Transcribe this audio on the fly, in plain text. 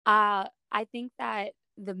I think that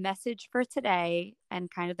the message for today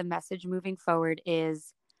and kind of the message moving forward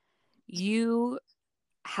is you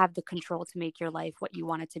have the control to make your life what you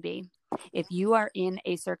want it to be. If you are in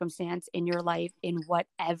a circumstance in your life, in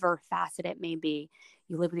whatever facet it may be,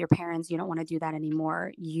 you live with your parents, you don't want to do that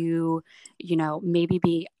anymore.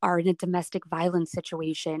 Maybe are in a domestic violence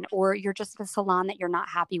situation, or you're just in a salon that you're not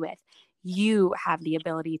happy with. You have the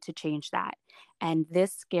ability to change that. And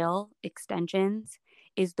this skill, extensions,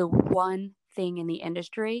 is the one thing in the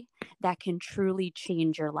industry that can truly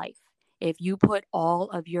change your life. If you put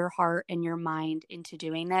all of your heart and your mind into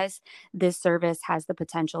doing this service has the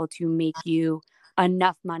potential to make you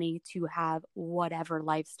enough money to have whatever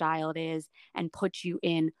lifestyle it is and put you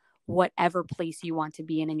in whatever place you want to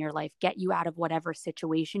be in your life, get you out of whatever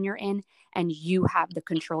situation you're in, and you have the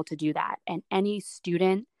control to do that. And any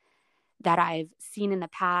student that I've seen in the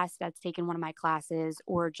past that's taken one of my classes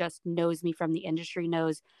or just knows me from the industry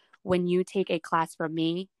knows when you take a class from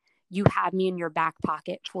me, you have me in your back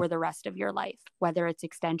pocket for the rest of your life, whether it's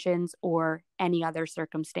extensions or any other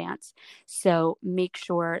circumstance. So make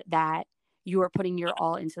sure that you are putting your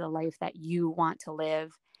all into the life that you want to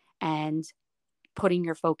live and putting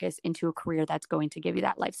your focus into a career that's going to give you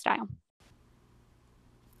that lifestyle.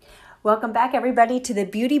 Welcome back, everybody, to the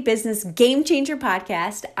Beauty Business Game Changer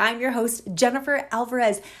Podcast. I'm your host, Jennifer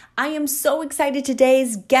Alvarez. I am so excited.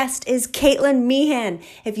 Today's guest is Caitlin Meehan.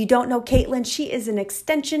 If you don't know Caitlin, she is an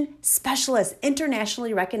extension specialist,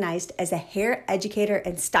 internationally recognized as a hair educator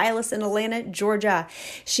and stylist in Atlanta, Georgia.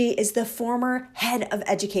 She is the former head of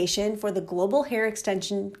education for the global hair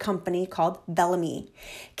extension company called Bellamy.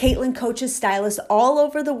 Caitlin coaches stylists all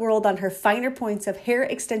over the world on her finer points of hair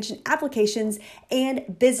extension applications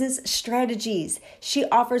and business strategies. She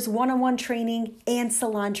offers one-on-one training and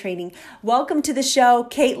salon training. Welcome to the show,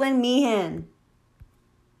 Caitlin Meehan.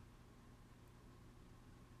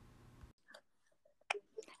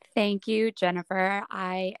 Thank you, Jennifer.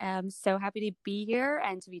 I am so happy to be here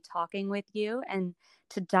and to be talking with you and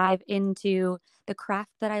to dive into the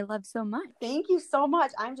craft that I love so much. Thank you so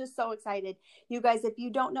much. I'm just so excited. You guys, if you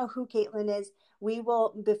don't know who Caitlin is, we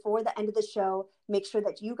will, before the end of the show, make sure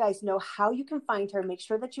that you guys know how you can find her. Make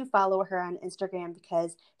sure that you follow her on Instagram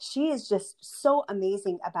because she is just so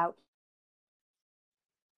amazing about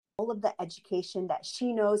all of the education that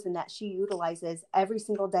she knows and that she utilizes every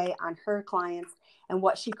single day on her clients and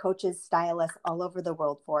what she coaches stylists all over the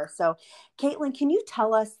world for. So, Caitlin, can you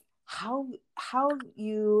tell us how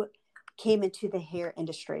you came into the hair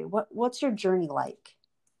industry? What's your journey like?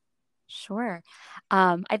 Sure.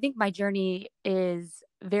 I think my journey is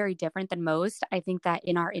very different than most. I think that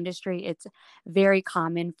in our industry, it's very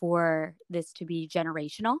common for this to be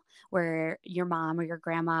generational, where your mom or your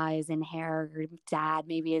grandma is in hair, your dad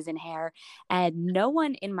maybe is in hair, and no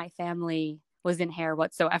one in my family was in hair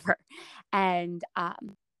whatsoever. And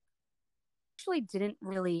actually didn't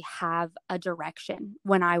really have a direction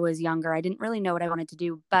when I was younger. I didn't really know what I wanted to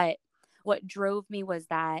do, but what drove me was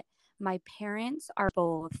that my parents are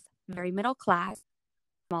both very middle class,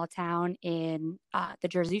 small town in the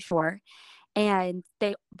Jersey Shore. And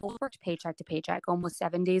they both worked paycheck to paycheck, almost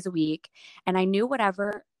 7 days a week. And I knew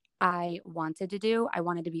whatever I wanted to do, I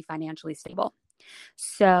wanted to be financially stable.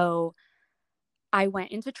 So I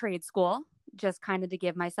went into trade school just kind of to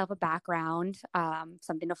give myself a background,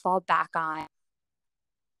 something to fall back on,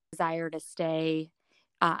 desire to stay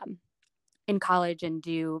in college and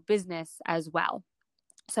do business as well.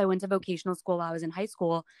 So I went to vocational school while I was in high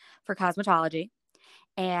school for cosmetology.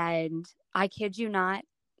 And I kid you not,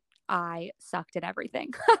 I sucked at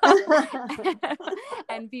everything.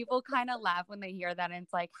 And people kind of laugh when they hear that. And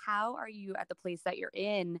it's like, how are you at the place that you're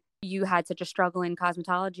in? You had such a struggle in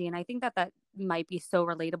cosmetology. And I think that might be so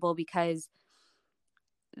relatable because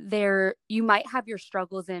you might have your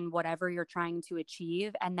struggles in whatever you're trying to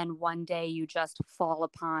achieve. And then one day you just fall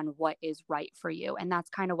upon what is right for you. And that's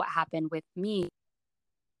kind of what happened with me.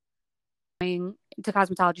 Going to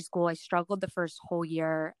cosmetology school, I struggled the first whole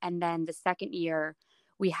year. And then the second year,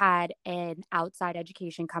 we had an outside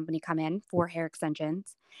education company come in for hair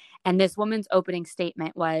extensions. And this woman's opening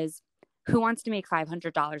statement was, "Who wants to make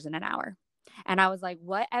 $500 in an hour?" And I was like,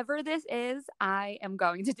 whatever this is, I am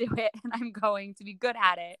going to do it and I'm going to be good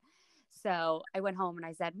at it. So I went home and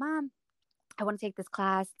I said, "Mom, I want to take this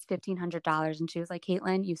class. It's $1,500. And she was like,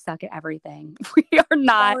 "Caitlin, you suck at everything. We are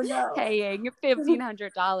not paying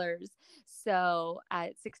 $1,500. So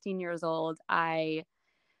at 16 years old, I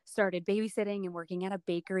started babysitting and working at a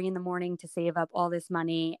bakery in the morning to save up all this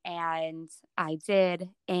money. And I did.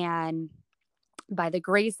 And by the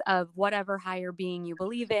grace of whatever higher being you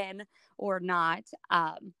believe in or not,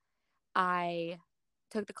 I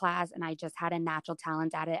took the class and I just had a natural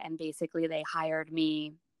talent at it. And basically they hired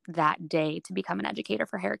me that day to become an educator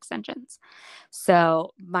for hair extensions.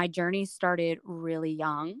 So my journey started really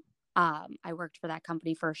young. I worked for that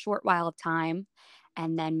company for a short while of time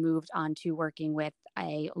and then moved on to working with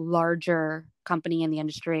a larger company in the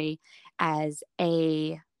industry as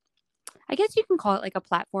I guess you can call it like a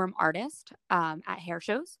platform artist at hair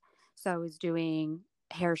shows. So I was doing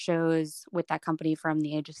hair shows with that company from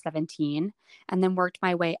the age of 17 and then worked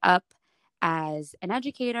my way up as an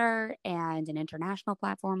educator and an international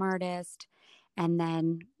platform artist. And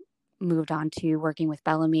then moved on to working with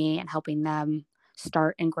Bellamy and helping them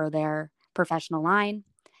start and grow their professional line.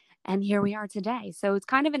 And here we are today. So it's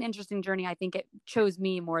kind of an interesting journey. I think it chose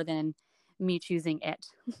me more than me choosing it.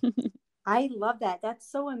 I love that.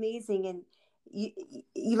 That's so amazing. And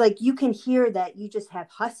you like, you can hear that you just have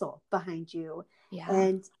hustle behind you. Yeah.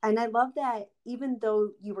 And I love that even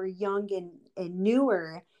though you were young and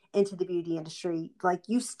newer into the beauty industry, like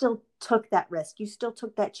you still took that risk. You still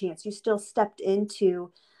took that chance. You still stepped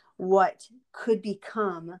into what could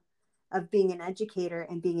become of being an educator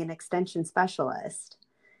and being an extension specialist.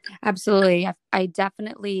 Absolutely. I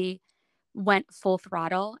definitely went full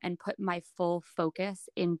throttle and put my full focus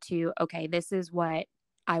into, okay, this is what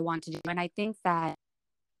I want to do. And I think that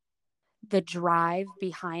the drive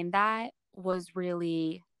behind that was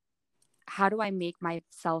really, how do I make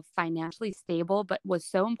myself financially stable, but was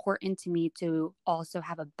so important to me to also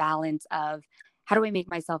have a balance of how do I make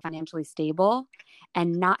myself financially stable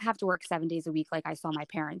and not have to work 7 days a week like I saw my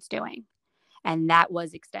parents doing. And that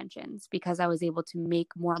was extensions because I was able to make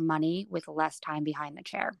more money with less time behind the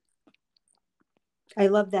chair. I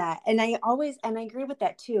love that. And I agree with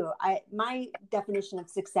that too. My definition of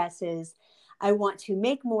success is I want to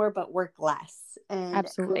make more, but work less. And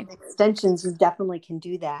Absolutely. with extensions, you definitely can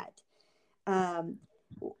do that.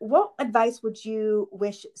 What advice would you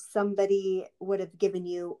wish somebody would have given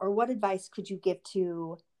you, or what advice could you give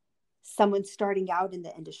to someone starting out in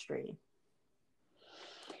the industry?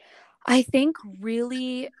 I think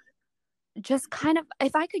really just kind of,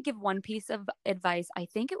 if I could give one piece of advice, I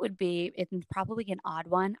think it would be, it's probably an odd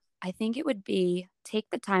one. I think it would be take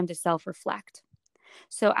the time to self reflect.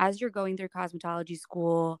 So as you're going through cosmetology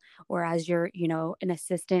school or as you're, an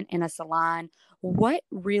assistant in a salon, what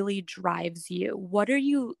really drives you? What are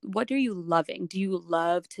you loving? Do you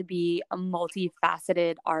love to be a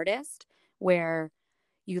multifaceted artist where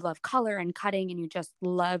you love color and cutting and you just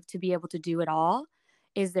love to be able to do it all?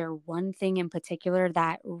 Is there one thing in particular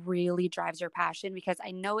that really drives your passion? Because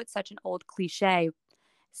I know it's such an old cliche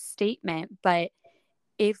statement, but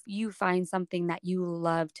if you find something that you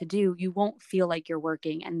love to do, you won't feel like you're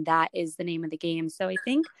working. And that is the name of the game. So I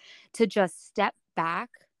think to just step back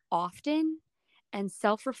often and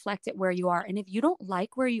self reflect at where you are. And if you don't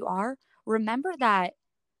like where you are, remember that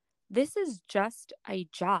this is just a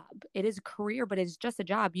job. It is a career, but it's just a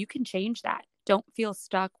job. You can change that. Don't feel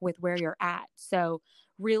stuck with where you're at. So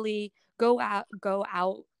really go out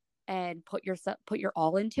and put your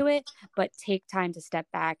all into it, but take time to step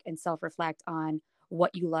back and self-reflect on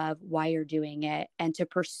what you love, why you're doing it, and to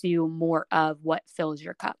pursue more of what fills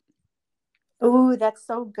your cup. Oh, that's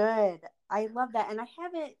so good. I love that. And I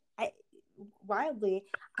haven't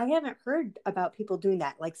heard about people doing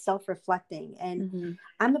that, like self-reflecting. And Mm-hmm.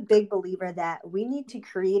 I'm a big believer that we need to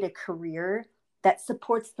create a career that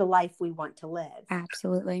supports the life we want to live.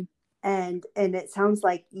 Absolutely. And it sounds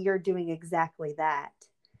like you're doing exactly that.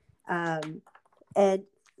 And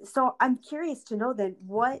so I'm curious to know then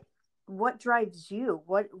what drives you?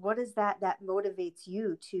 What is that motivates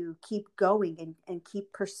you to keep going and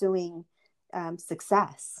keep pursuing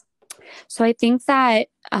success? So I think that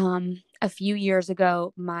a few years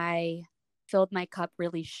ago, my filled my cup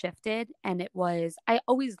really shifted, and it was, I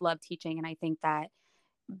always loved teaching, and I think that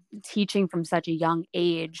teaching from such a young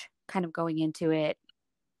age, kind of going into it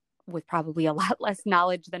with probably a lot less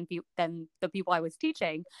knowledge than the people I was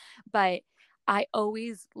teaching, but I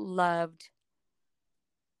always loved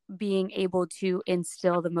being able to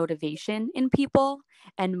instill the motivation in people,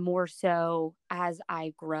 and more so as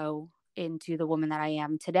I grow into the woman that I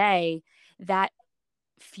am today, that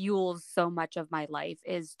fuels so much of my life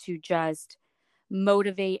is to just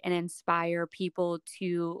motivate and inspire people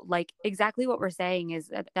to, like, exactly what we're saying is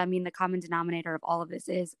that, I mean, the common denominator of all of this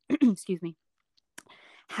is excuse me,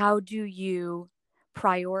 how do you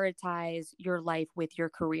prioritize your life with your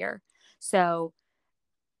career? So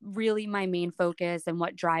really my main focus and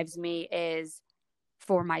what drives me is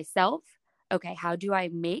for myself, okay, how do I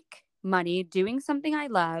make money doing something I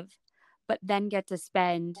love, but then get to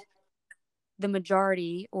spend the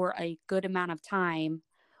majority or a good amount of time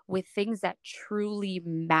with things that truly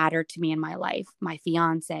matter to me in my life, my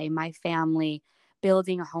fiance, my family,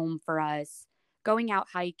 building a home for us, going out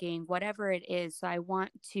hiking, whatever it is. So I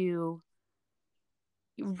want to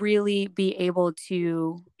really be able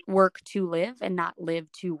to work to live and not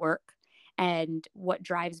live to work. And what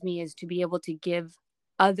drives me is to be able to give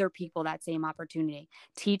other people that same opportunity,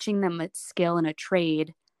 teaching them a skill and a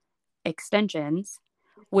trade, extensions,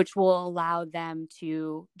 which will allow them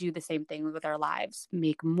to do the same thing with their lives,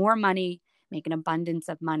 make more money, make an abundance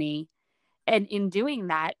of money. And in doing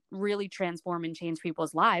that, really transform and change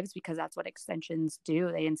people's lives, because that's what extensions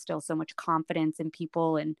do. They instill so much confidence in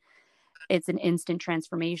people, and it's an instant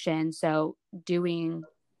transformation. So doing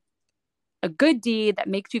a good deed that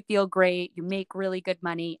makes you feel great, you make really good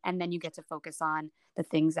money, and then you get to focus on the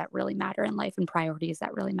things that really matter in life and priorities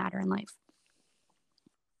that really matter in life.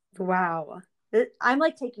 Wow. I'm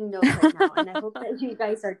like taking notes right now, and I hope that you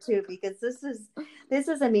guys are too, because this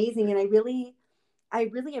is amazing. And I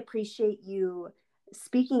really appreciate you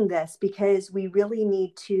speaking this, because we really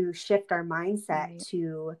need to shift our mindset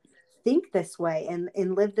to think this way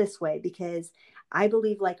and live this way, because I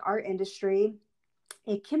believe like our industry,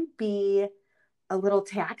 it can be a little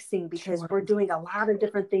taxing, because we're doing a lot of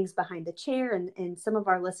different things behind the chair, and some of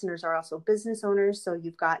our listeners are also business owners. So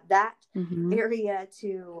you've got that area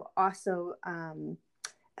to also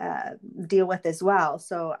deal with as well.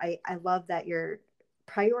 So I love that you're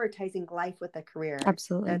prioritizing life with a career.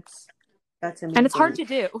 Absolutely. That's amazing. And it's hard to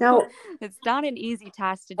do. No, it's not an easy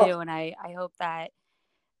task to do. And I hope that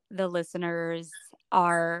the listeners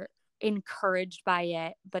are encouraged by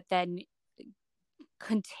it, but then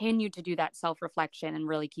continue to do that self-reflection and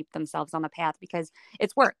really keep themselves on the path, because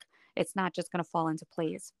it's work. It's not just going to fall into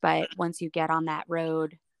place. But once you get on that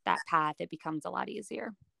road, that path, it becomes a lot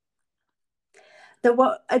easier. So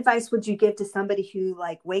what advice would you give to somebody who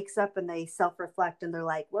like wakes up and they self-reflect and they're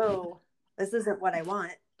like, whoa, this isn't what I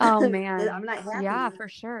want. Oh man. I'm not happy. Yeah, for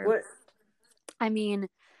sure. I mean,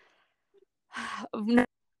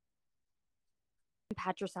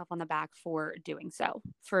 pat yourself on the back for doing so,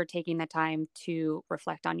 for taking the time to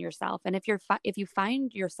reflect on yourself. And if you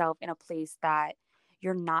find yourself in a place that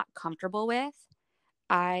you're not comfortable with,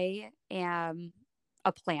 I am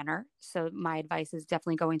a planner, so my advice is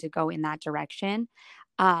definitely going to go in that direction.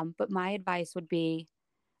 But my advice would be,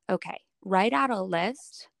 okay, write out a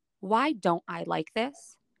list. Why don't I like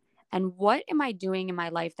this? And what am I doing in my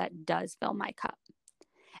life that does fill my cup?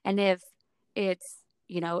 And if it's,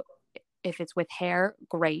 if it's with hair,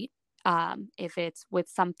 great. If it's with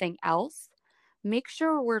something else, make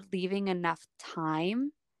sure we're leaving enough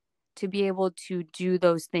time to be able to do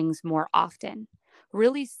those things more often.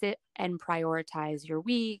 Really sit and prioritize your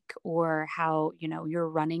week, or how, you're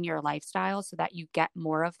running your lifestyle, so that you get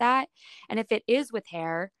more of that. And if it is with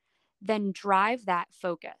hair, then drive that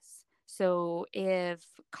focus. So if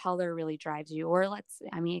color really drives you, or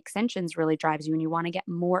extensions really drives you, and you want to get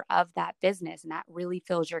more of that business, and that really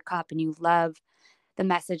fills your cup, and you love the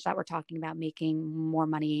message that we're talking about, making more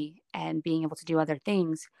money and being able to do other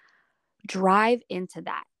things, drive into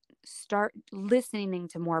that. Start listening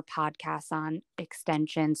to more podcasts on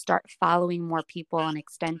extensions, start following more people on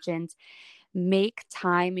extensions, make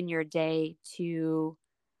time in your day to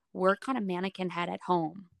work on a mannequin head at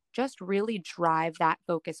home. Just really drive that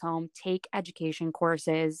focus home, take education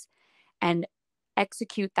courses, and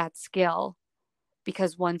execute that skill.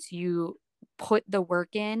 Because once you put the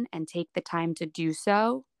work in and take the time to do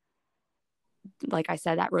so, like I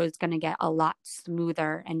said, that road's going to get a lot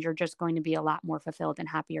smoother, and you're just going to be a lot more fulfilled and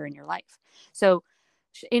happier in your life. So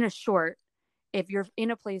in a short, if you're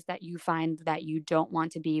in a place that you find that you don't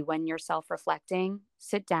want to be when you're self-reflecting,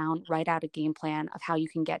 sit down, write out a game plan of how you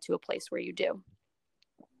can get to a place where you do.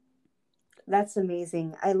 That's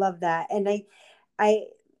amazing. I love that. And I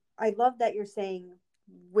love that you're saying,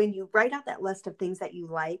 when you write out that list of things that you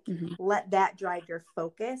like, let that drive your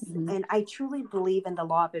focus. And I truly believe in the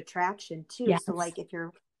law of attraction too. Yes. So like, if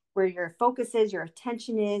you're where your focus is, your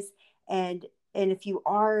attention is, and if you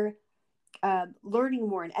are learning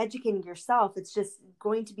more and educating yourself, it's just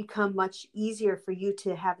going to become much easier for you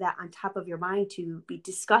to have that on top of your mind, to be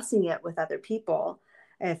discussing it with other people,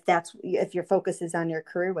 if your focus is on your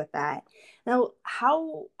career with that. Now,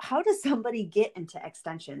 how does somebody get into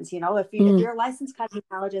extensions? If you're a licensed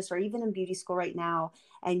cosmetologist, or even in beauty school right now,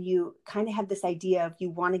 and you kind of have this idea of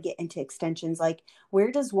you want to get into extensions, like,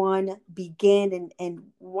 where does one begin, and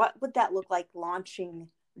what would that look like, launching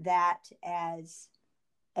that as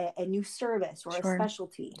a new service or a Sure.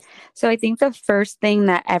 specialty? So I think the first thing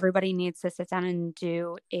that everybody needs to sit down and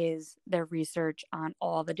do is their research on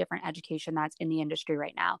all the different education that's in the industry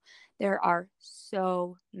right now. There are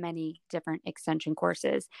so many different extension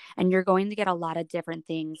courses, and you're going to get a lot of different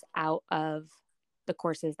things out of the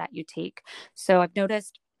courses that you take. So I've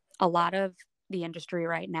noticed a lot of the industry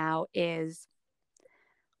right now is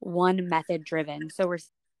one method driven. So we're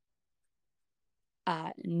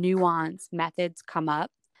nuanced methods come up.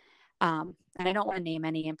 And I don't want to name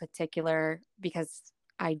any in particular because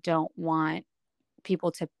I don't want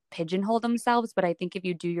people to pigeonhole themselves. But I think if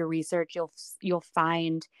you do your research, you'll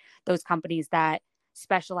find those companies that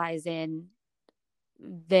specialize in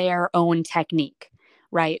their own technique,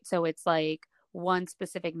 right? So it's like one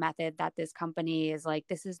specific method that this company is like,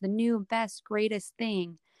 this is the new, best, greatest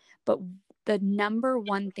thing. But the number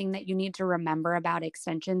one thing that you need to remember about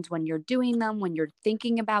extensions when you're doing them, when you're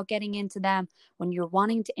thinking about getting into them, when you're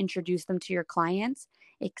wanting to introduce them to your clients,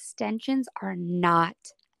 extensions are not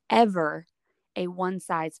ever a one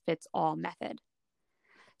size fits all method.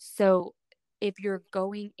 So if you're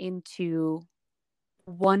going into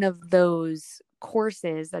one of those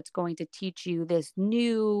courses that's going to teach you this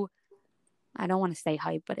new, I don't want to say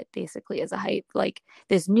hype, but it basically is a hype, like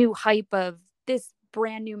this new hype of this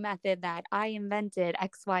brand new method that I invented,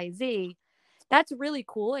 XYZ. That's really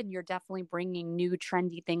cool. And you're definitely bringing new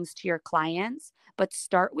trendy things to your clients. But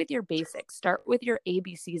start with your basics, start with your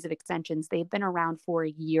ABCs of extensions. They've been around for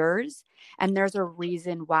years. And there's a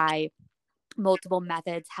reason why multiple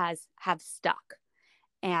methods have stuck.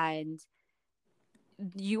 And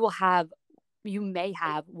you may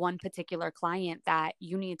have one particular client that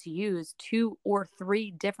you need to use 2 or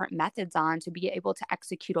 3 different methods on to be able to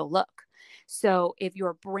execute a look. So if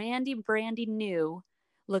you're brand new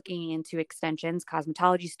looking into extensions,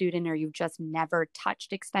 cosmetology student, or you've just never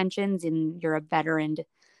touched extensions and you're a veteran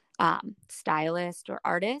stylist or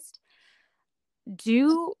artist,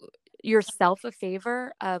 do yourself a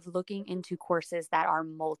favor of looking into courses that are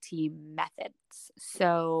multi-methods.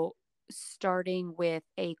 So starting with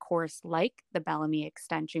a course like the Bellamy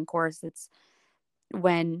extension course, it's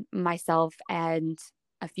when myself and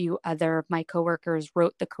a few other of my coworkers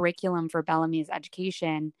wrote the curriculum for Bellamy's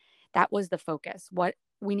education, that was the focus. What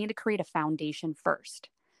we need to create a foundation first.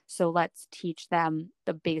 So let's teach them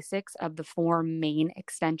the basics of the 4 main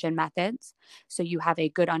extension methods. So you have a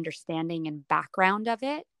good understanding and background of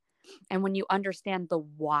it. And when you understand the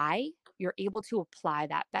why, you're able to apply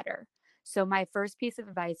that better. So my first piece of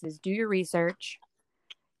advice is do your research,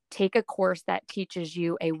 take a course that teaches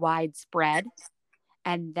you a wide spread,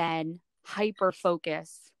 and then hyper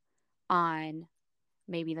focus on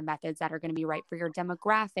maybe the methods that are going to be right for your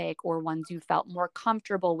demographic or ones you felt more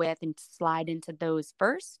comfortable with, and slide into those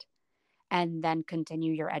first, and then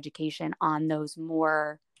continue your education on those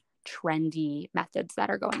more trendy methods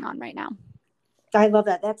that are going on right now. I love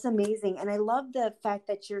that. That's amazing. And I love the fact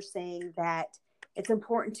that you're saying that it's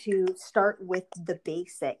important to start with the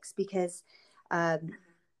basics because now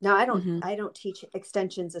I don't teach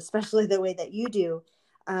extensions, especially the way that you do.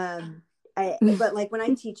 But like when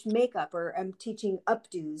I teach makeup or I'm teaching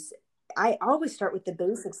updos, I always start with the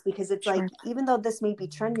basics because it's like, even though this may be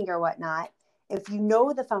trending or whatnot, if you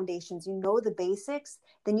know the foundations, you know the basics,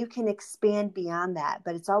 then you can expand beyond that.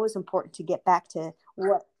 But it's always important to get back to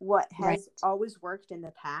what has always worked in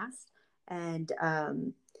the past. And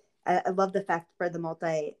I love the fact for the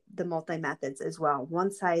multi methods as well.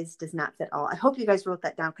 One size does not fit all. I hope you guys wrote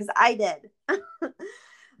that down because I did.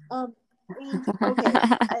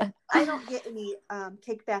 Okay, I don't get any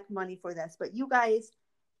kickback money for this, but you guys,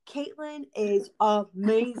 Caitlin is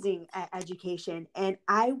amazing at education. And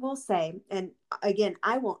I will say, and again,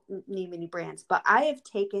 I won't name any brands, but I have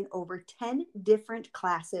taken over 10 different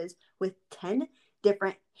classes with 10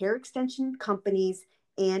 different hair extension companies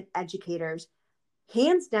and educators.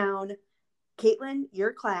 Hands down, Caitlin,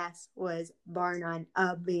 your class was bar none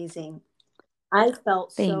amazing. I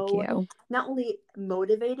felt so not only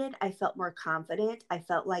motivated, I felt more confident. I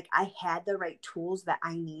felt like I had the right tools that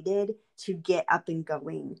I needed to get up and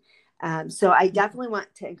going. So I definitely want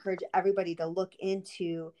to encourage everybody to look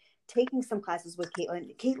into taking some classes with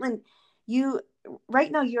Caitlin. Caitlin, you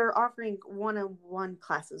right now you're offering one-on-one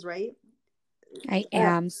classes, right? I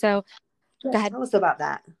am. So go ahead. Tell us about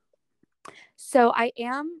that. So I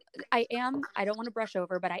don't want to brush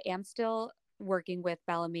over, but I am still working with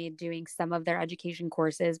Bellamy doing some of their education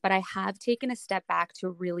courses, but I have taken a step back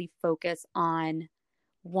to really focus on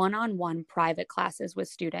one-on-one private classes with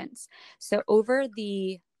students. So over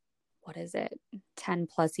the, 10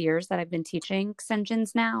 plus years that I've been teaching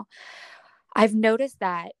extensions now, I've noticed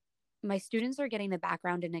that my students are getting the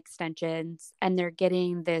background in extensions and they're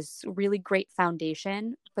getting this really great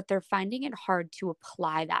foundation, but they're finding it hard to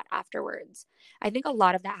apply that afterwards. I think a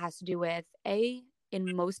lot of that has to do with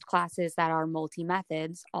in most classes that are multi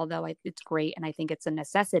methods, although it's great and I think it's a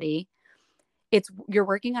necessity, you're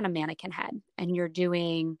working on a mannequin head and you're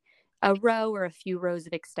doing a row or a few rows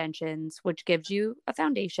of extensions, which gives you a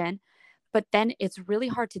foundation. But then it's really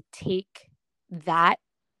hard to take that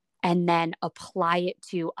and then apply it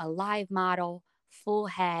to a live model, full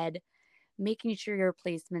head, making sure your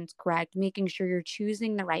placement's correct, making sure you're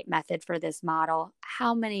choosing the right method for this model,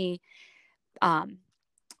 how many um,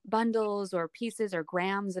 bundles or pieces or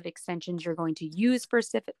grams of extensions you're going to use for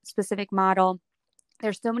a specific model.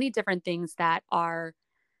 There's so many different things that are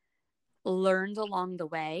learned along the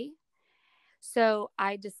way. So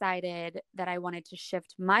I decided that I wanted to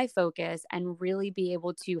shift my focus and really be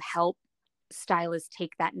able to help stylists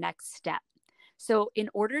take that next step. So in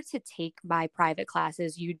order to take my private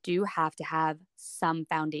classes, you do have to have some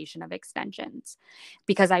foundation of extensions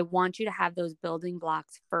because I want you to have those building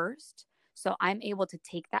blocks first. So I'm able to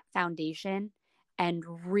take that foundation and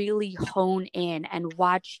really hone in and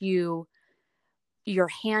watch your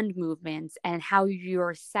hand movements and how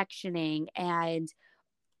you're sectioning and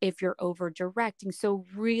if you're over directing. So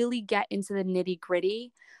really get into the nitty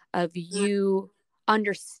gritty of you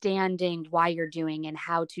understanding why you're doing and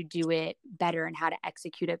how to do it better and how to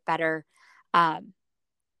execute it better.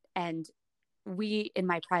 And we, in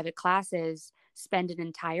my private classes, spend an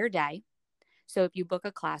entire day. So if you book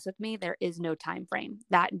a class with me, there is no time frame.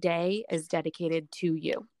 That day is dedicated to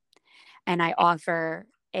you. And I offer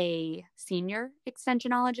a senior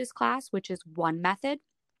extensionologist class, which is one method,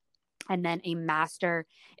 and then a master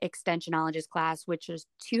extensionologist class, which is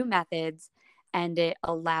two methods. And it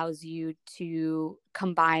allows you to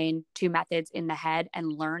combine two methods in the head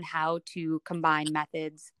and learn how to combine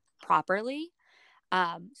methods properly.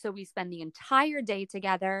 So we spend the entire day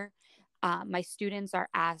together. My students are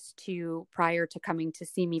asked to, prior to coming to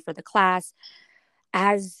see me for the class,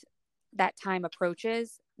 as that time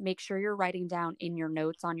approaches, make sure you're writing down in your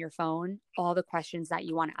notes on your phone all the questions that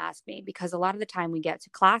you want to ask me. Because a lot of the time we get to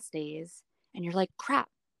class days and you're like, crap,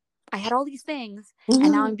 I had all these things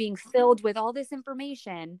and now I'm being filled with all this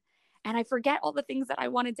information and I forget all the things that I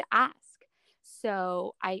wanted to ask.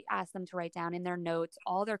 So I ask them to write down in their notes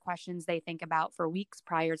all their questions they think about for weeks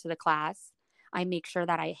prior to the class. I make sure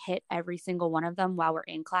that I hit every single one of them while we're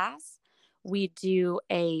in class. We do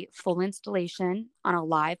a full installation on a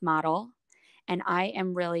live model, and I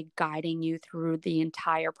am really guiding you through the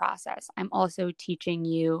entire process. I'm also teaching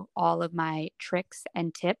you all of my tricks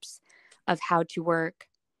and tips of how to work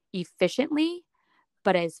efficiently,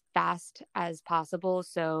 but as fast as possible.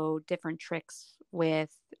 So different tricks with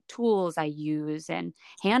tools I use and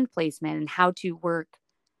hand placement and how to work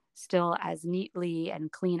still as neatly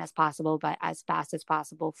and clean as possible, but as fast as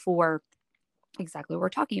possible for exactly what we're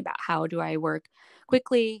talking about. How do I work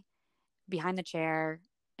quickly behind the chair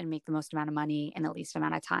and make the most amount of money in the least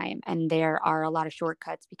amount of time? And there are a lot of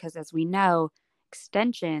shortcuts because, as we know,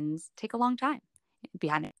 extensions take a long time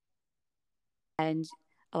behind it. And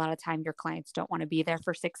a lot of time your clients don't want to be there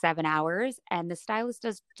for 6-7 hours, and the stylist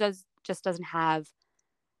just doesn't have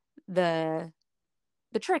the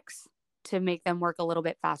tricks to make them work a little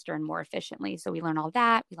bit faster and more efficiently. So we learn all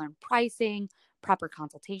that. We learn pricing, proper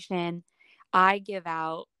consultation. I give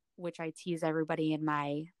out, which I tease everybody in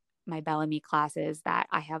my Bellamy classes, that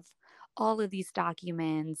I have all of these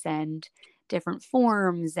documents and different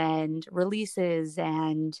forms and releases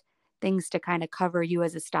and things to kind of cover you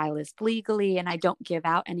as a stylist legally. And I don't give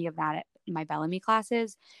out any of that at my Bellamy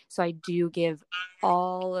classes. So I do give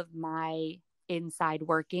all of my inside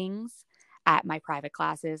workings at my private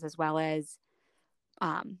classes, as well as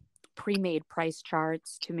pre-made price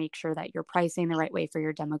charts to make sure that you're pricing the right way for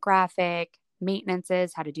your demographic,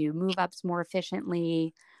 maintenances, how to do move-ups more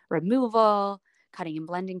efficiently, removal, cutting and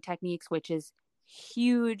blending techniques, which is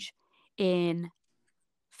huge in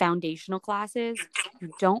foundational classes. You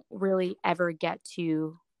don't really ever get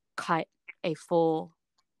to cut a full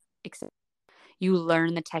you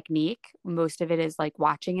learn the technique. Most of it is like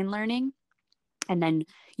watching and learning. And then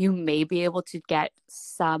you may be able to get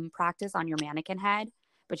some practice on your mannequin head,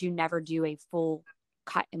 but you never do a full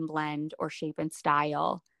cut and blend or shape and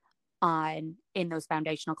style in those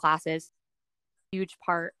foundational classes. Huge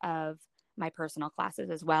part of my personal classes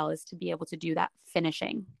as well is to be able to do that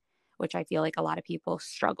finishing, which I feel like a lot of people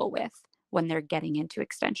struggle with when they're getting into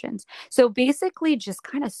extensions. So basically just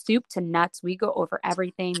kind of soup to nuts. We go over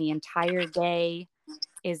everything. The entire day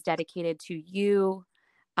is dedicated to you,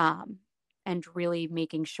 and really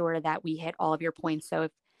making sure that we hit all of your points. So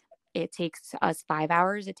if it takes us 5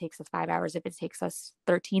 hours, it takes us 5 hours. If it takes us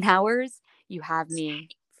 13 hours, you have me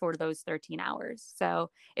for those 13 hours. So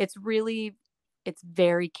it's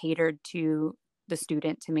very catered to the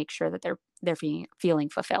student to make sure that they're feeling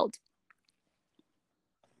fulfilled.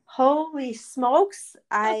 Holy smokes.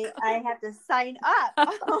 I have to sign up.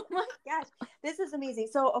 Oh my gosh. This is amazing.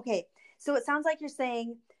 So, okay. So it sounds like you're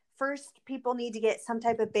saying first people need to get some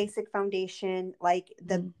type of basic foundation, like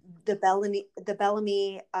the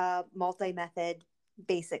Bellamy multi-method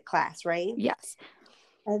basic class, right? Yes.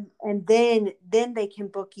 And then they can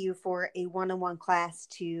book you for a one-on-one class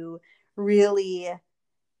to really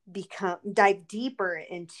dive deeper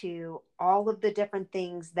into all of the different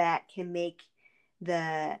things that can make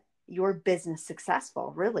your business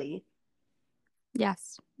successful, really.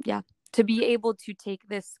 Yes. Yeah. To be able to take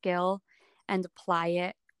this skill and apply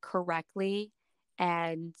it correctly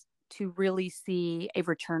and to really see a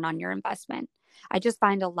return on your investment. I just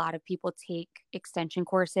find a lot of people take extension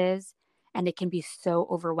courses and it can be so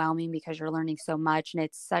overwhelming because you're learning so much and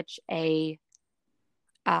it's such a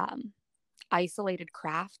isolated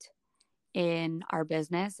craft in our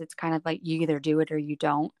business. It's kind of like you either do it or you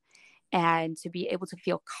don't. And to be able to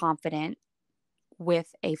feel confident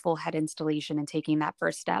with a full head installation and taking that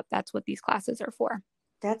first step, that's what these classes are for.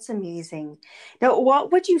 That's amazing. Now,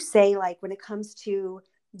 what would you say, like when it comes to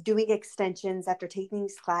doing extensions after taking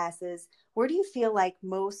these classes, where do you feel like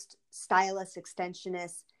most stylists,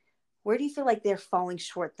 extensionists, where do you feel like they're falling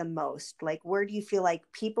short the most? Like, where do you feel like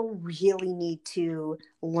people really need to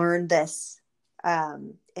learn this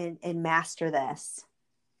and master this?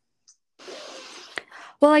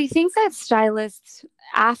 Well, I think that stylists,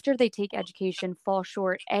 after they take education, fall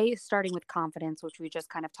short, starting with confidence, which we just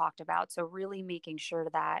kind of talked about. So really making sure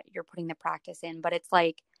that you're putting the practice in. But it's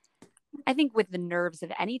like, I think with the nerves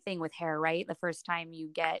of anything with hair, right? The first time you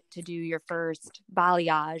get to do your first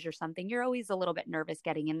balayage or something, you're always a little bit nervous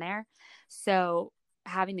getting in there. So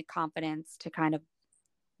having the confidence to kind of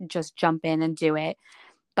just jump in and do it.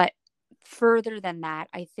 But further than that,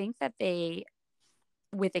 I think that they,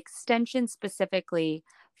 with extensions specifically,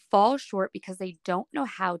 fall short because they don't know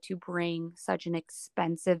how to bring such an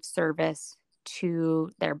expensive service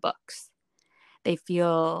to their books. They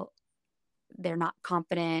feel they're not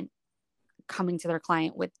confident coming to their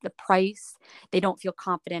client with the price. They don't feel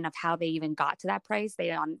confident of how they even got to that price.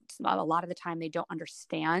 A lot of the time they don't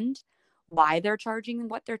understand why they're charging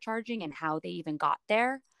what they're charging and how they even got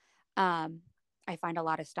there. I find a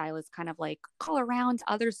lot of stylists kind of like call around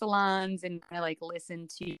other salons and kind of like listen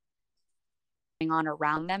to on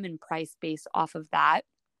around them and price based off of that,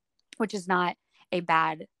 which is not a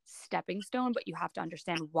bad stepping stone, but you have to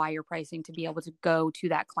understand why you're pricing to be able to go to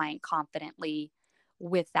that client confidently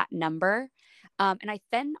with that number. And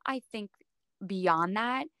I think beyond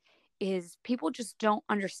that is people just don't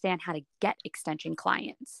understand how to get extension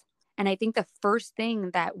clients. And I think the first thing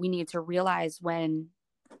that we need to realize when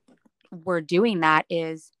we're doing that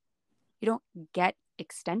is you don't get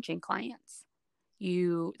extension clients.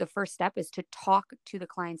 The first step is to talk to the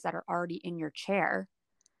clients that are already in your chair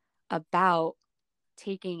about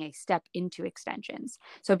taking a step into extensions.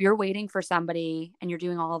 So if you're waiting for somebody and you're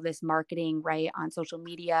doing all of this marketing, right, on social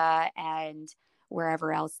media and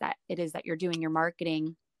wherever else that it is that you're doing your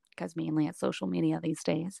marketing, because mainly it's social media these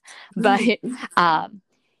days, but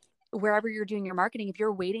wherever you're doing your marketing, if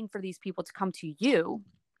you're waiting for these people to come to you,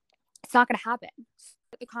 it's not going to happen.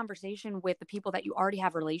 Start the conversation with the people that you already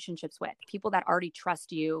have relationships with, people that already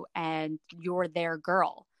trust you and you're their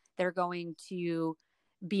girl. They're going to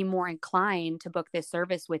be more inclined to book this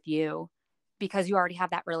service with you because you already have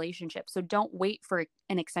that relationship. So don't wait for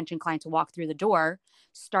an extension client to walk through the door.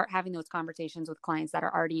 Start having those conversations with clients that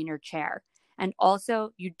are already in your chair. And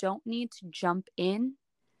also, you don't need to jump in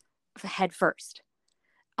head first.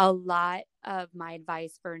 A lot of my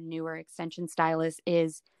advice for newer extension stylists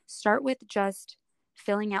is start with just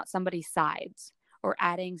filling out somebody's sides or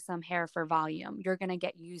adding some hair for volume. You're going to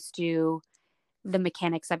get used to the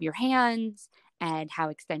mechanics of your hands and how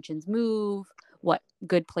extensions move, what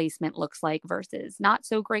good placement looks like versus not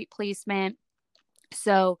so great placement.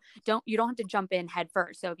 So you don't have to jump in head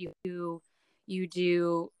first. So if you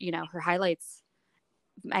do, her highlights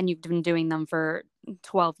and you've been doing them for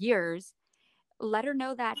 12 years, let her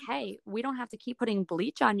know that, hey, we don't have to keep putting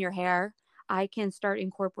bleach on your hair. I can start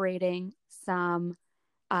incorporating some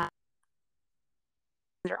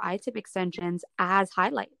eye-tip extensions as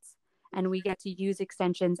highlights. And we get to use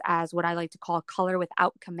extensions as what I like to call color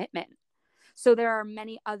without commitment. So there are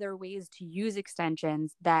many other ways to use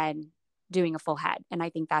extensions than doing a full head. And I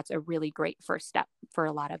think that's a really great first step for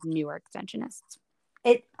a lot of newer extensionists.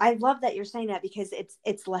 I love that you're saying that because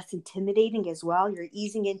it's less intimidating as well. You're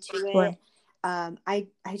easing into Sure. it. I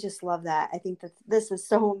just love that. I think that this is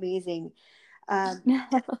so amazing. Um,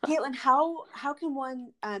 Caitlin, how can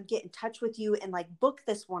one get in touch with you and like book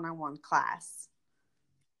this one-on-one class?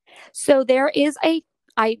 So there is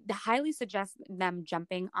I highly suggest them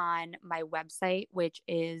jumping on my website, which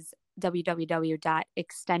is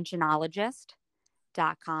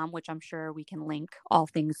www.extensionologist.com, which I'm sure we can link all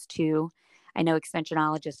things to. I know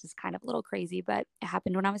extensionologist is kind of a little crazy, but it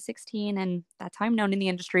happened when I was 16 and that's how I'm known in the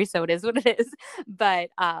industry. So it is what it is. But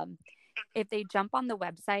if they jump on the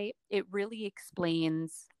website, it really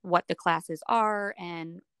explains what the classes are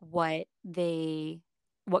and what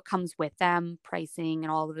comes with them, pricing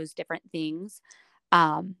and all of those different things.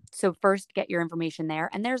 So first get your information there,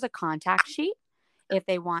 and there's a contact sheet if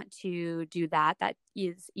they want to do that. That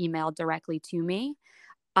is emailed directly to me.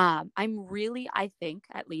 I think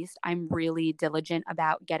at least I'm really diligent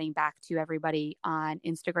about getting back to everybody on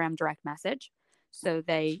Instagram direct message. So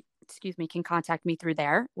they, can contact me through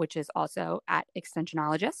there, which is also at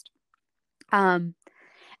Extensionologist. Um,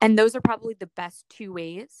 and those are probably the best two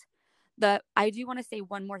ways. I do want to say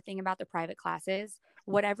one more thing about the private classes.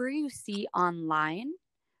 Whatever you see online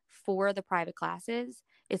for the private classes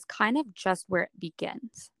is kind of just where it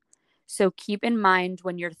begins. So keep in mind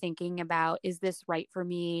when you're thinking about, is this right for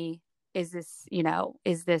me? Is this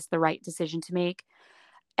the right decision to make?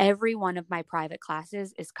 Every one of my private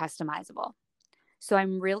classes is customizable. So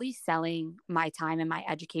I'm really selling my time and my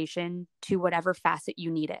education to whatever facet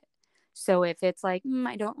you need it. So if it's like,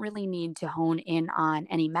 I don't really need to hone in on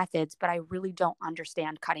any methods, but I really don't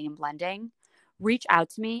understand cutting and blending, reach out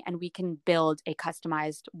to me and we can build a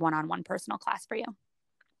customized one-on-one personal class for you.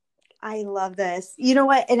 I love this. You know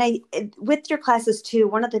what? And with your classes too,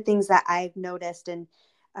 one of the things that I've noticed in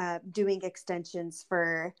doing extensions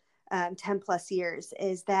for 10 plus years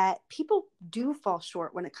is that people do fall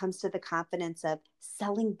short when it comes to the confidence of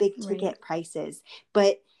selling big ticket prices.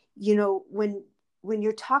 But, when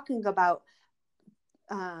you're talking about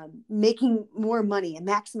making more money and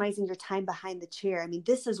maximizing your time behind the chair. I mean,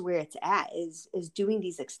 this is where it's at, is doing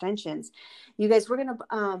these extensions. You guys, we're going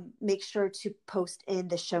to make sure to post in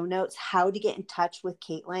the show notes how to get in touch with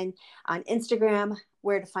Caitlin on Instagram,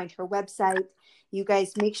 where to find her website. You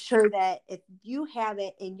guys make sure that if you have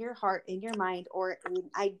it in your heart, in your mind, or an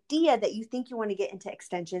idea that you think you want to get into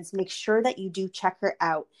extensions, make sure that you do check her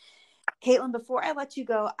out. Caitlin, before I let you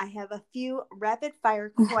go, I have a few rapid fire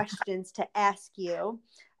questions to ask you.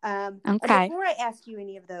 And before I ask you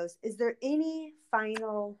any of those, is there any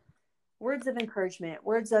final words of encouragement,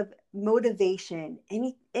 words of motivation,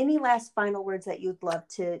 any last final words that you'd love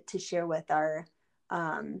to share with our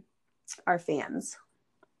fans?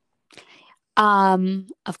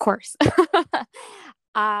 Of course.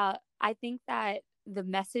 I think that the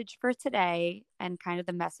message for today and kind of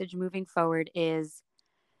the message moving forward is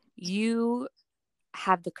you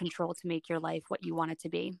have the control to make your life what you want it to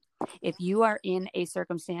be. If you are in a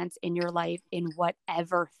circumstance in your life, in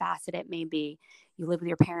whatever facet it may be, you live with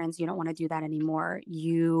your parents, you don't want to do that anymore.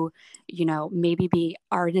 Maybe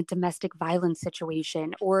are in a domestic violence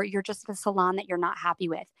situation, or you're just in a salon that you're not happy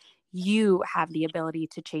with. You have the ability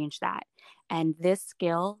to change that. And this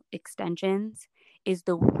skill, extensions, is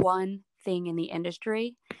the one thing in the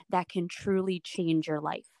industry that can truly change your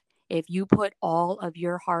life. If you put all of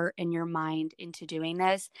your heart and your mind into doing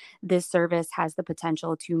this service has the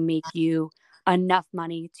potential to make you enough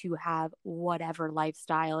money to have whatever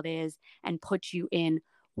lifestyle it is and put you in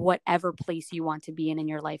whatever place you want to be in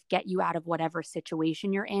your life, get you out of whatever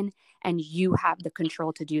situation you're in, and you have the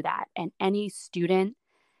control to do that. And any student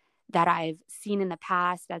that I've seen in the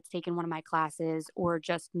past that's taken one of my classes or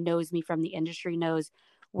just knows me from the industry knows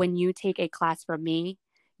when you take a class from me,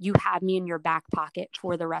 you have me in your back pocket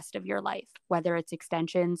for the rest of your life, whether it's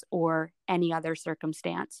extensions or any other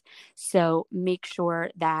circumstance. So make sure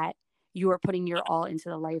that you are putting your all into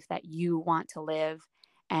the life that you want to live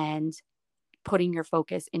and putting your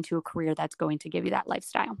focus into a career that's going to give you that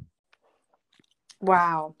lifestyle.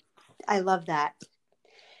 Wow. I love that.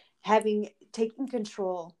 Taking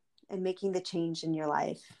control and making the change in your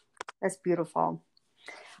life. That's beautiful.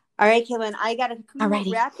 All right, Caitlin, I got a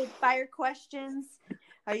few rapid fire questions.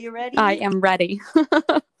 Are you ready? I am ready.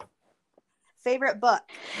 Favorite book?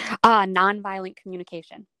 Nonviolent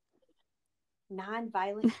Communication.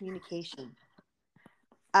 Nonviolent Communication.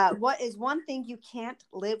 What is one thing you can't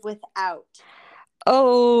live without?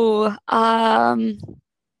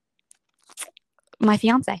 My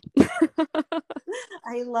fiance.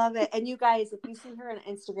 I love it. And you guys, if you see her on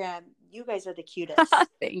Instagram, you guys are the cutest.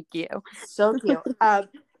 Thank you. So cute.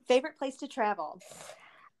 Favorite place to travel?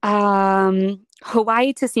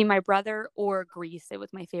 Hawaii to see my brother, or Greece. It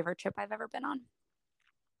was my favorite trip I've ever been on.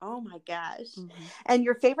 Oh my gosh. Mm-hmm. And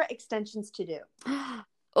your favorite extensions to do?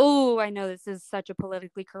 Oh, I know this is such a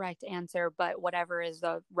politically correct answer, but whatever is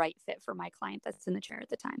the right fit for my client that's in the chair at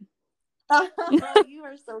the time. Oh, you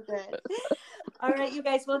are so good. All right, you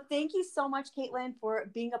guys. Well, thank you so much, Caitlin, for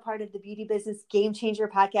being a part of the Beauty Business Game Changer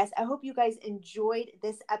podcast. I hope you guys enjoyed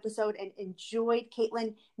this episode and enjoyed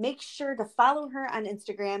Caitlin. Make sure to follow her on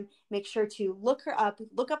Instagram. Make sure to look her up,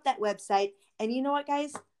 look up that website. And you know what,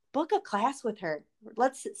 guys? Book a class with her.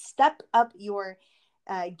 Let's step up your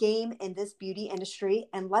game in this beauty industry,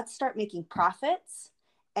 and let's start making profits,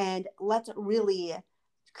 and let's really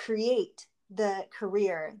create the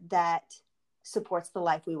career that supports the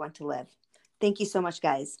life we want to live. Thank you so much,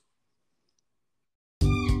 guys.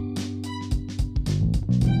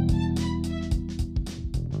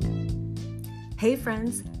 Hey,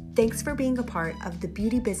 friends. Thanks for being a part of the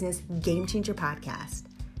Beauty Business Game Changer podcast.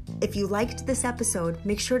 If you liked this episode,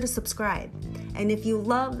 make sure to subscribe. And if you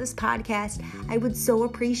love this podcast, I would so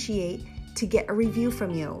appreciate to get a review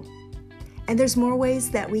from you. And there's more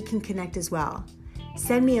ways that we can connect as well.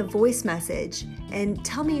 Send me a voice message and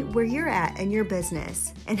tell me where you're at in your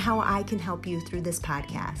business and how I can help you through this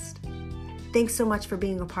podcast. Thanks so much for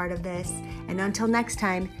being a part of this. And until next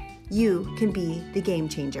time, you can be the game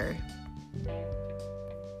changer.